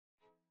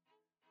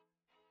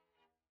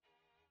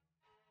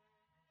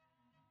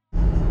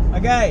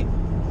Okay,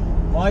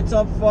 my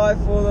top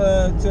 5 for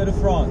the Tour de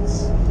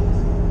France.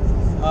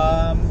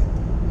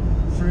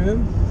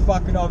 Froome,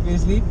 fucking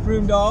obviously.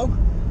 Froome dog.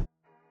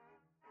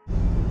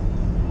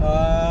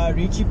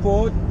 Richie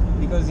Port,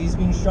 because he's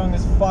been strong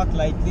as fuck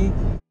lately.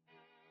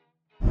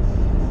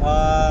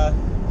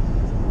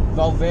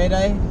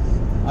 Valverde,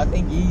 I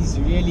think he's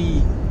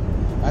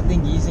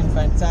in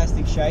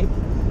fantastic shape.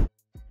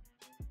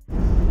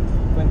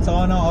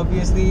 Quintana,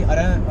 obviously.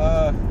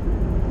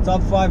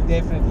 Top 5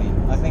 definitely.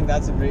 I think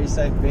that's a very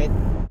safe bet.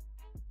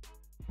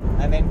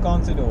 And then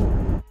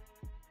Contador.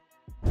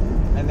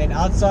 And then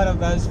outside of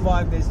those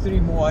 5, there's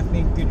 3 more I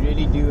think could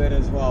really do it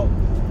as well.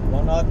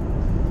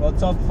 Well,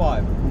 top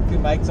 5. Who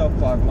could make top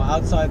 5? My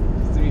outside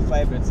 3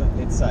 favorites,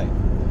 let's say.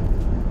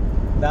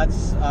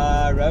 That's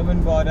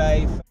Romain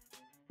Bardet,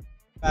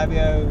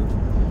 Fabio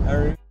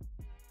Aru,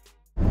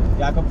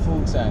 Jakob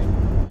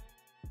Fuglsang.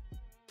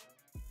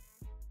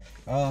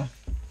 I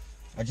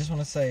just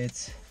want to say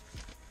it's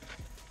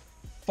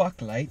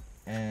fuck late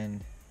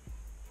and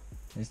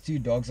there's 2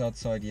 dogs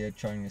outside here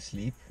trying to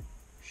sleep.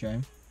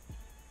 Shame.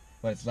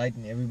 But it's late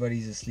and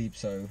everybody's asleep,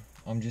 so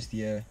I'm just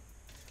here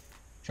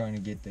trying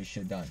to get this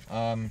shit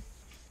done.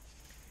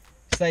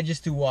 Stages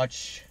to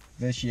watch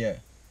this year.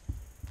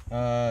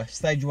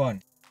 Stage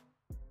 1.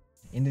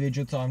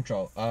 Individual time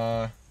trial.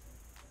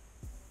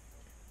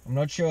 I'm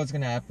not sure what's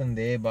going to happen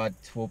there, but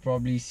we'll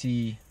probably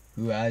see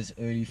who has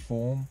early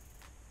form.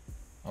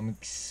 I'm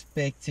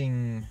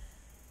expecting...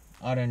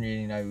 I don't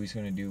really know who's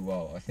going to do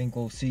well. I think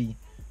we'll see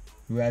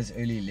who has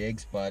early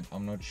legs, but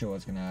I'm not sure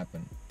what's going to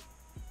happen.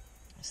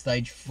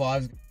 Stage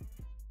 5 is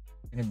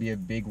going to be a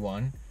big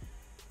one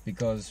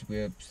because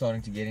we're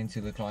starting to get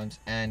into the climbs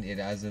and it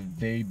has a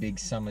very big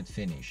summit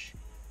finish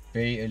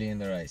very early in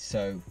the race.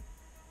 So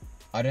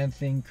I don't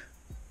think...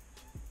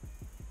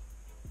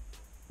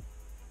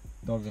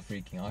 Dogs are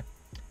freaking out.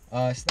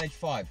 Stage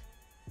 5.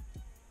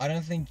 I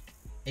don't think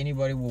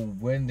anybody will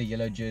win the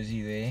yellow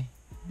jersey there,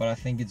 but I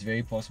think it's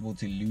very possible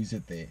to lose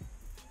it there.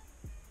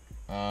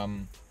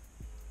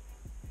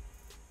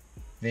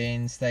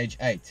 Then stage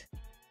 8.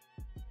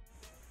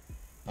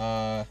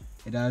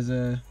 It has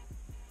a...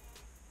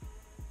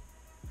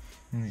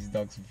 These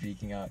dogs are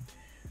freaking out.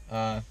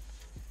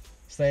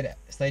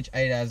 Stage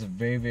 8 has a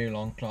very, very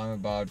long climb,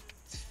 about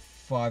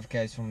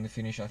 5k's from the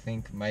finish, I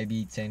think,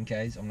 maybe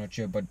 10k's, I'm not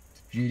sure, but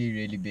really,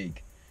 really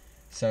big.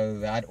 So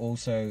that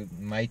also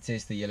may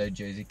test the yellow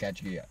jersey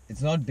category.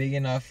 It's not big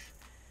enough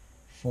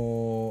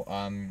for...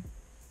 I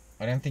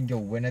don't think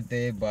you'll win it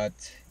there, but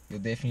you'll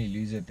definitely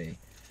lose it there.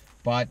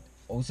 But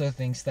also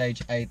think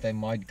stage 8 they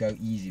might go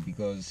easy,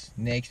 because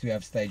next we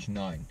have stage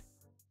 9.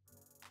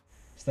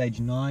 Stage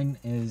 9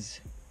 is...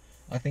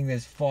 I think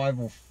there's 5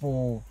 or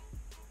 4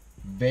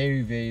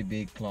 very, very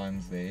big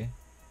climbs there.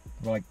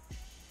 Like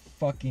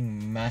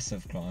fucking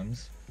massive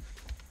climbs.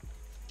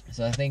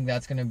 So I think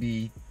that's going to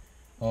be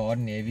a hot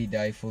and heavy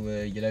day for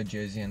the yellow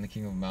jersey and the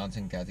King of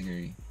Mountain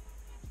category.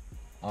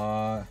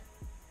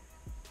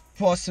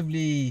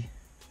 Possibly,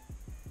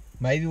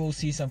 maybe we'll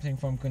see something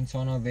from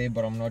Quintana there,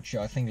 but I'm not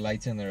sure. I think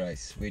later in the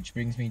race, which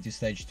brings me to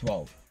stage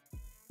 12.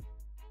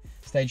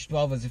 Stage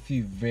 12 has a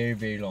few very,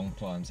 very long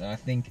climbs, and I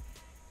think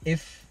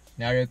if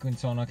Nairo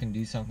Quintana can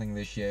do something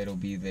this year, it'll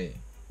be there.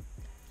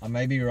 I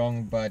may be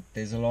wrong, but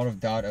there's a lot of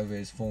doubt over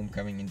his form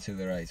coming into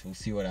the race. We'll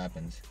see what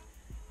happens.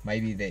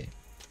 Maybe there.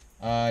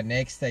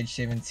 Next, stage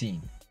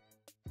 17.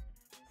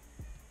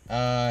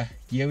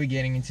 Here we're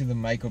getting into the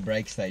make or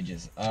break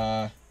stages.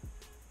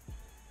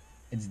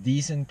 It's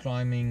decent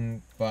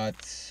climbing,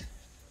 but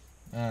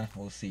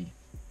we'll see.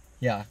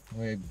 Yeah,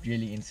 we're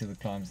really into the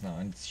climbs now,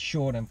 and it's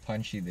short and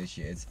punchy this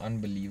year. It's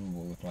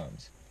unbelievable, the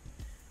climbs.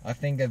 I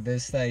think at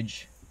this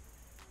stage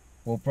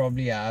we'll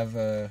probably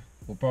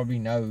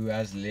know who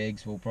has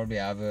legs. We'll probably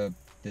have a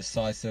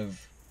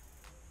decisive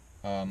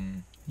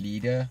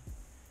leader.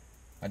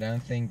 I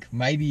don't think...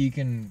 Maybe you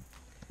can...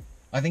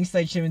 I think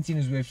stage 17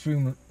 is where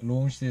Froome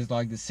launched his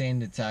like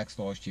descent attacks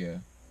last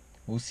year.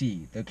 We'll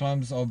see. The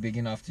climbs are big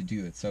enough to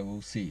do it, so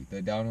we'll see.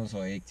 The downhills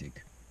are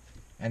hectic.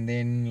 And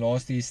then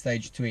lastly is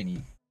stage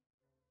 20.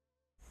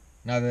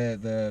 Now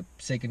the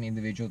second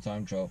individual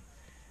time trial.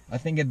 I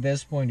think at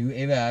this point,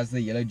 whoever has the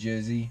yellow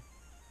jersey,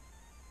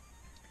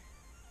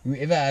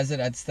 whoever has it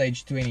at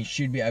stage 20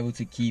 should be able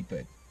to keep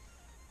it.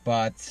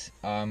 But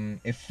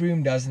if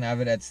Froome doesn't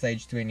have it at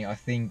stage 20, I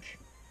think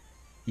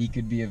he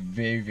could be a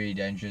very, very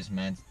dangerous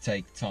man to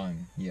take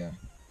time. Yeah,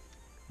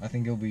 I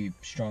think he'll be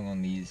strong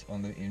on these,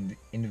 on the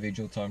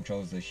individual time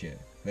trials this year.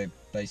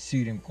 They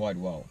suit him quite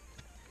well.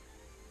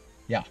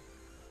 Yeah.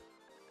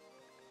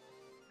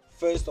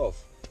 First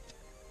off,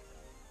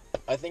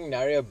 I think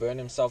Nairo burned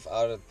himself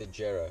out at the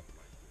Giro.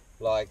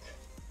 Like,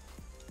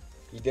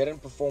 he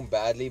didn't perform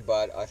badly,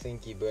 but I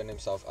think he burned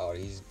himself out.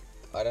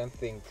 I don't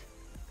think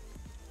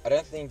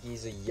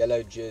he's a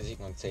yellow jersey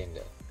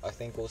contender. I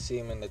think we'll see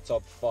him in the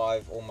top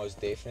 5 almost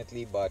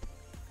definitely, but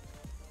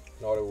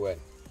not a win.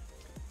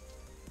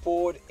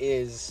 Port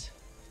is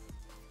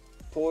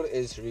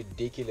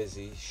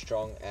ridiculously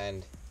strong,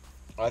 and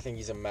I think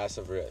he's a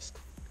massive risk.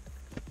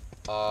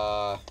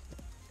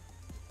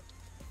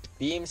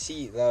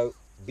 BMC though,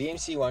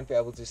 BMC won't be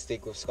able to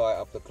stick with Sky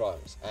up the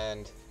climbs,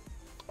 and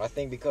I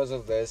think because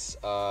of this,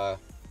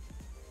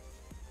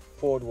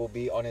 Port will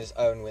be on his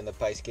own when the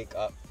pace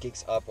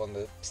kicks up on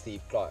the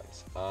steep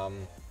climbs.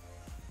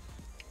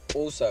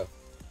 Also,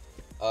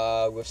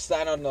 with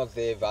Stannard not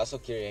there, Vasyl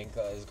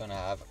Kirienka is gonna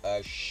have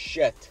a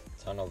shit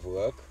ton of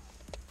work.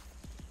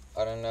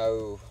 I don't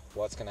know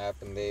what's gonna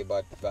happen there,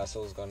 but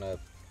Vasyl's gonna,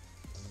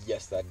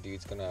 yes, that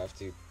dude's gonna have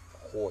to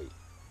hoy.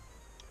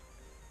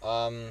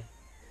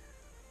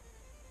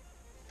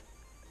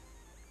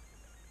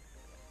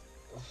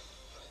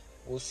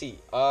 We'll see.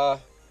 I'm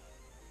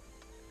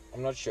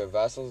not sure.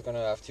 Vasyl's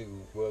gonna have to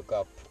work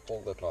up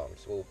all the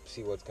climbs. We'll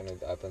see what's gonna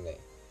happen there.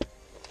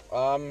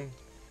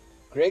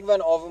 Greg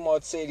Van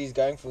Avermaet said he's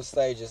going for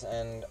stages,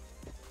 and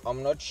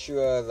I'm not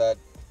sure that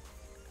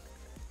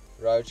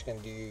Roach can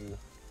do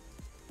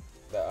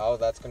that. How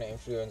that's gonna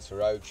influence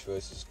Roach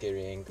versus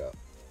Kirienka.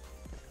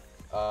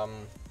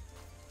 I'm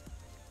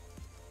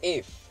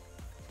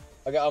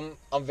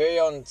very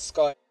on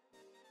Sky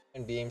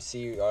and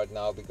BMC right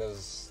now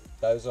because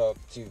those are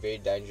two very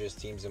dangerous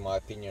teams in my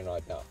opinion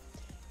right now.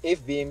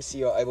 If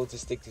BMC are able to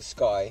stick to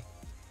Sky,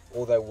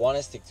 or they want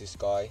to stick to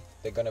Sky,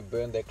 they're going to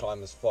burn their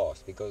climbers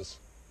fast because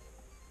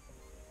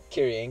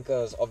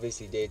Kirienka is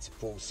obviously there to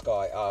pull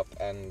Sky up,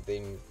 and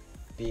then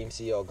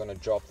BMC are going to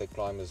drop their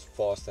climbers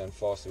faster and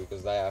faster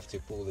because they have to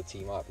pull the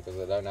team up because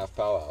they don't have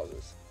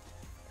powerhouses.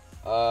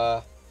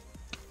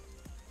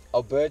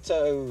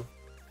 Alberto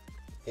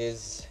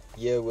is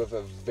here with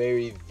a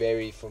very,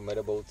 very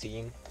formidable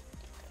team,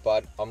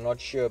 but I'm not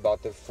sure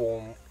about the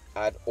form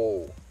at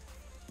all.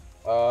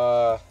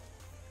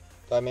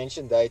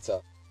 Dimension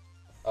Data.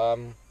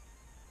 I'm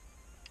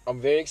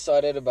very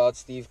excited about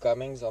Steve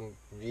Cummings. I'm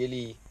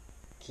really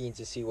keen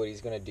to see what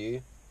he's gonna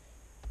do.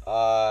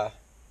 I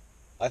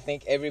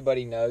think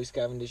everybody knows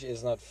Cavendish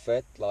is not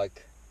fit.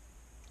 Like,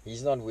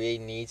 he's not where he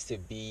needs to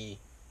be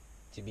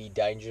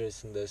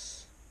dangerous in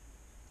this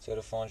Tour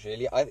de France.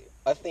 Really,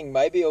 I think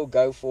maybe he'll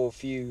go for a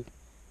few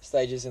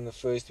stages in the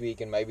first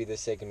week and maybe the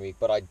second week,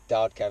 but I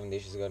doubt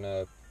Cavendish is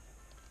gonna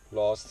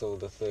last till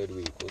the third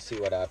week. We'll see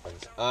what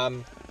happens.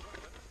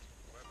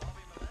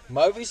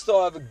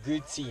 Movistar have a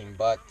good team,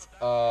 but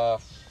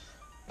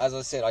as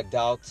I said, I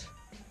doubt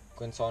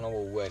Quintana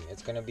will win.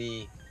 It's gonna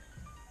be.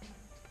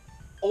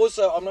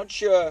 Also, I'm not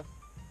sure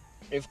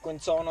if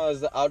Quintana is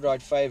the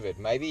outright favorite.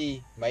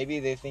 Maybe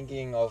they're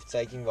thinking of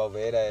taking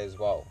Valverde as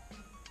well.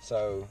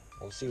 So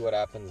we'll see what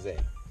happens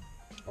there.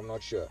 I'm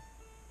not sure.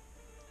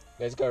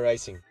 Let's go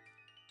racing.